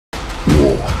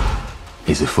War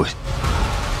is afoot.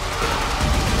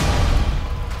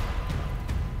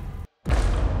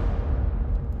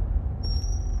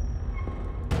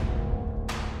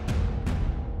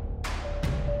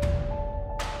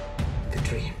 The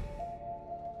dream.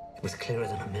 It was clearer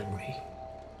than a memory.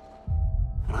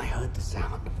 And I heard the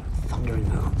sound of thundering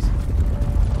hooves,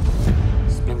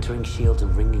 splintering shields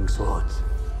and ringing swords.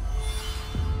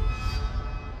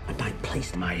 And I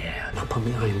placed my heir upon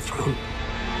the Iron Throne.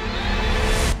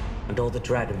 And all the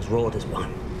dragons roared as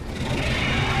one.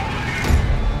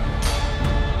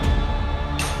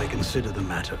 I consider the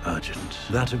matter urgent.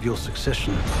 That of your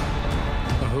succession.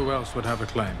 Well, who else would have a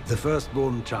claim? The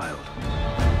firstborn child.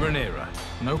 Rhaenyra.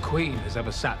 No queen has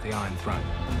ever sat the Iron Throne.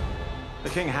 The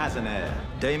king has an heir,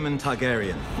 Daemon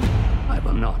Targaryen. I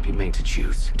will not be made to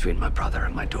choose between my brother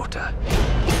and my daughter.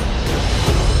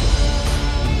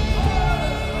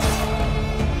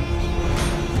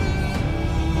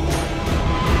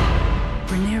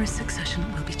 Rhaenyra's succession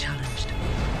will be challenged.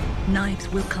 Knives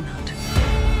will come out.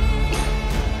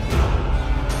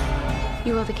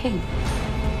 You are the king.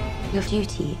 Your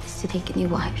duty is to take a new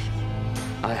wife.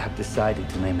 I have decided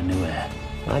to name a new heir.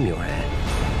 I'm your heir.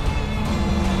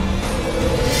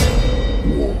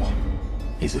 War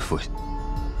is afoot.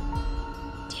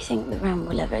 Do you think the realm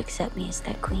will ever accept me as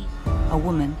their queen? A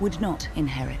woman would not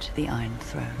inherit the Iron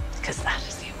Throne, because that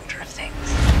is the order of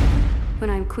things. When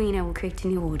I'm queen, I will create a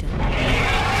new order.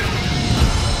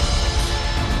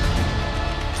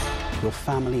 Your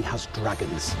family has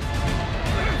dragons.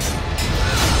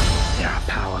 There are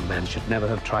power men should never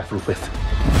have trifled with.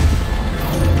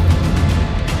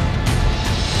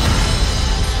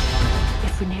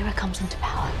 If Rhaenyra comes into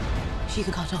power, She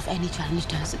could cut off any challenge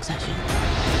to her succession.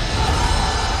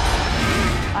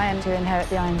 I am to inherit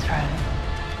the Iron Throne.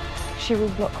 She will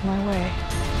block my way.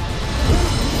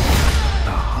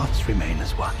 Our hearts remain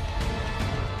as one.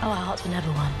 Oh, our hearts were never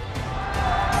one.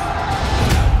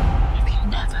 Have you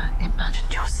never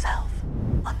imagined yourself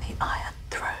on the Iron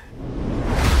Throne?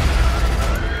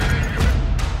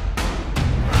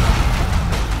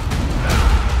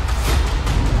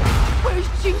 Where is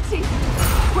duty?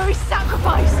 Where is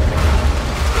sacrifice?